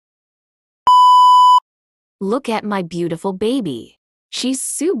Look at my beautiful baby. She's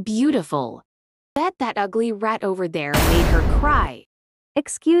so beautiful. Bet that ugly rat over there made her cry.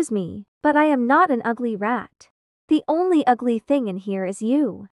 Excuse me, but I am not an ugly rat. The only ugly thing in here is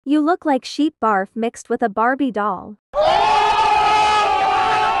you. You look like sheep barf mixed with a Barbie doll.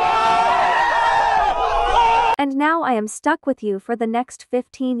 And now I am stuck with you for the next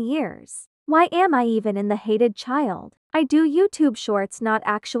 15 years. Why am I even in the hated child? I do YouTube shorts, not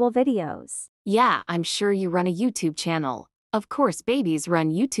actual videos. Yeah, I'm sure you run a YouTube channel. Of course, babies run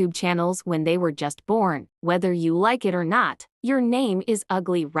YouTube channels when they were just born. Whether you like it or not, your name is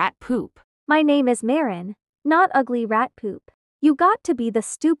Ugly Rat Poop. My name is Marin, not Ugly Rat Poop. You got to be the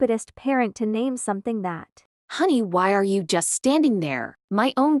stupidest parent to name something that. Honey, why are you just standing there?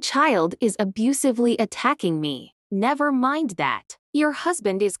 My own child is abusively attacking me. Never mind that. Your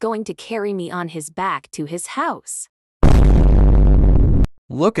husband is going to carry me on his back to his house.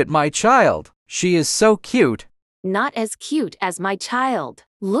 Look at my child. She is so cute. Not as cute as my child.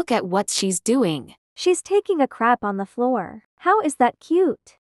 Look at what she's doing. She's taking a crap on the floor. How is that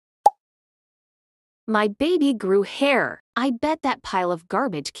cute? My baby grew hair. I bet that pile of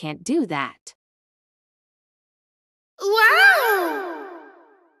garbage can't do that. Wow!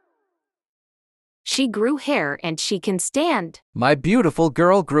 She grew hair and she can stand. My beautiful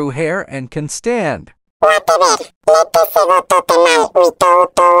girl grew hair and can stand.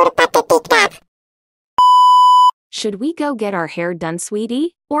 Should we go get our hair done,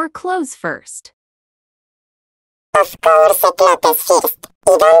 sweetie, or clothes first? Of course, clothes first.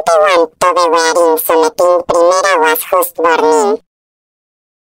 I don't want to be wearing something. Primero was just born.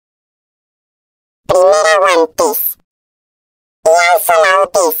 Primero want this. I also know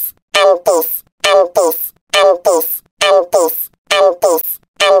this, and this, and this, and this, and this, and this,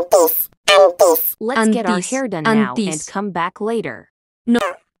 and this, and this. Let's get our hair done now and come back later. No.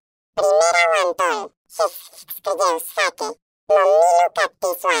 Primero want all. Mommy, look at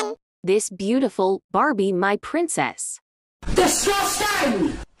this one. This beautiful Barbie, my princess.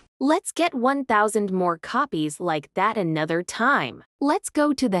 Disgusting! Let's get 1,000 more copies like that another time. Let's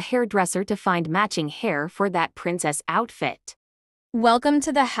go to the hairdresser to find matching hair for that princess outfit. Welcome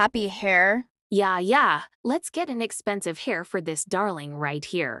to the happy hair. Yeah. Let's get an expensive hair for this darling right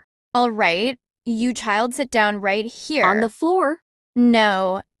here. All right. You child sit down right here. On the floor?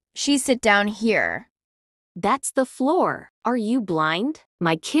 No, she sit down here. That's the floor. Are you blind?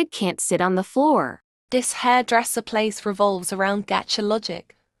 My kid can't sit on the floor. This hairdresser place revolves around Gacha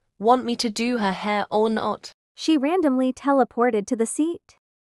logic. Want me to do her hair or not? She randomly teleported to the seat.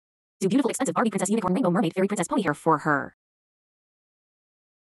 Do beautiful expensive Barbie princess unicorn rainbow mermaid fairy princess pony hair for her.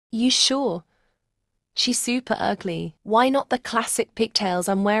 You sure? She's super ugly. Why not the classic pigtails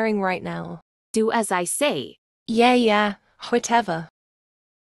I'm wearing right now? Do as I say. Yeah, whatever.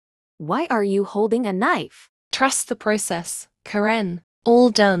 Why are you holding a knife? Trust the process, Karen.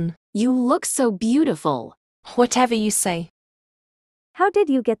 All done. You look so beautiful. Whatever you say. How did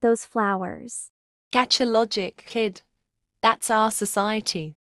you get those flowers? Gacha logic, kid. That's our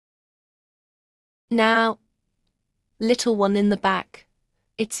society. Now, little one in the back.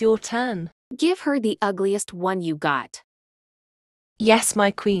 It's your turn. Give her the ugliest one you got. Yes,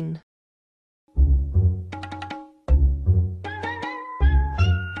 my queen.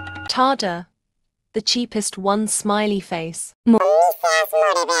 Tada. The cheapest one, smiley face.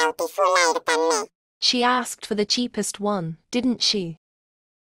 She asked for the cheapest one, didn't she?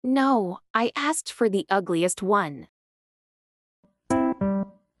 No, I asked for the ugliest one.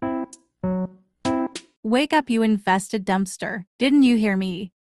 Wake up, you infested dumpster. Didn't you hear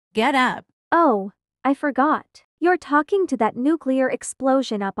me? Get up. Oh, I forgot. You're talking to that nuclear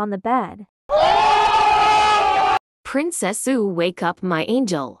explosion up on the bed. Princess Sue, wake up, my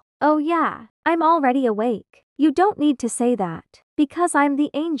angel. Oh yeah, I'm already awake. You don't need to say that, because I'm the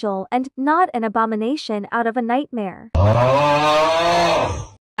angel and not an abomination out of a nightmare.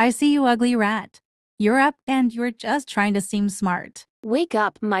 I see you, ugly rat. You're up and you're just trying to seem smart. Wake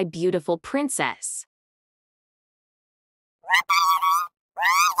up, my beautiful princess.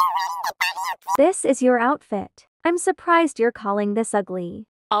 This is your outfit. I'm surprised you're calling this ugly.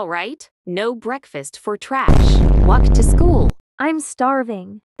 All right, no breakfast for trash. Walk to school. I'm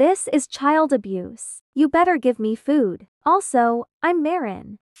starving. This is child abuse. You better give me food. Also, I'm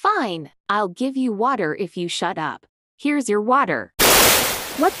Marin. Fine, I'll give you water if you shut up. Here's your water.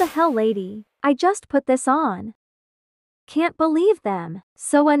 What the hell, lady? I just put this on. Can't believe them.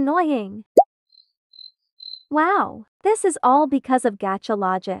 So annoying. Wow, this is all because of Gacha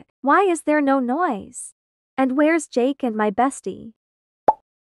logic. Why is there no noise? And where's Jake and my bestie?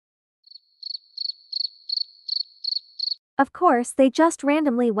 Of course, they just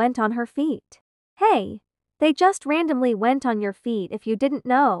randomly went on her feet. Hey, They just randomly went on your feet if you didn't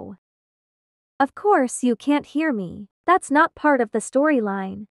know. Of course you can't hear me. That's not part of the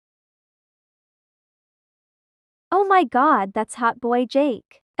storyline. Oh my god, that's Hot Boy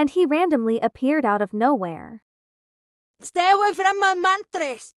Jake. And he randomly appeared out of nowhere. Stay away from my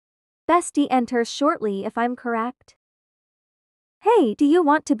mantras. Bestie enters shortly if I'm correct. Hey, do you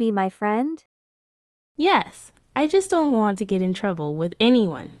want to be my friend? Yes, I just don't want to get in trouble with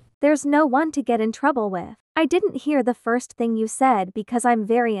anyone. There's no one to get in trouble with. I didn't hear the first thing you said because I'm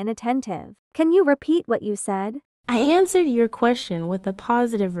very inattentive. Can you repeat what you said? I answered your question with a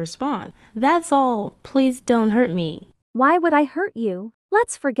positive response. That's all. Please don't hurt me. Why would I hurt you?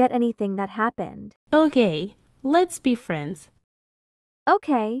 Let's forget anything that happened. Okay, let's be friends.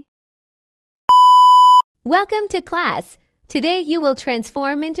 Okay. Welcome to class. Today you will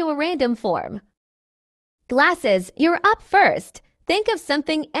transform into a random form. Glasses, you're up first. Think of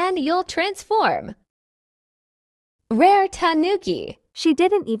something and you'll transform. Rare Tanuki. She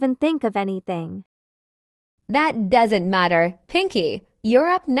didn't even think of anything. That doesn't matter. Pinky, you're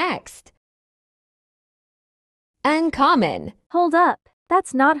up next. Uncommon. Hold up.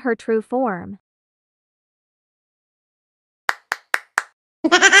 That's not her true form.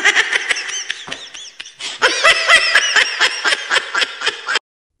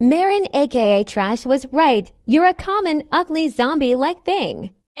 Marin aka Trash was right. You're a common, ugly zombie-like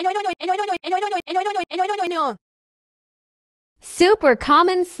thing. Super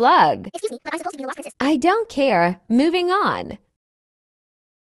common slug. Excuse me, but I'm supposed to be the lost princess. I don't care. Moving on.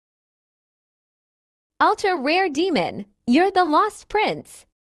 Ultra rare demon. You're the lost prince.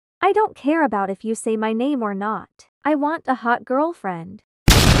 I don't care about if you say my name or not. I want a hot girlfriend.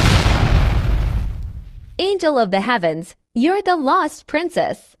 Angel of the heavens. You're the lost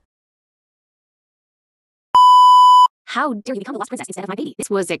princess. How dare you become the lost princess instead of my baby? This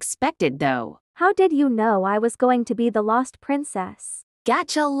was expected, though. How did you know I was going to be the lost princess?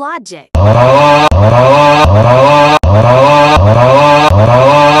 Gacha logic.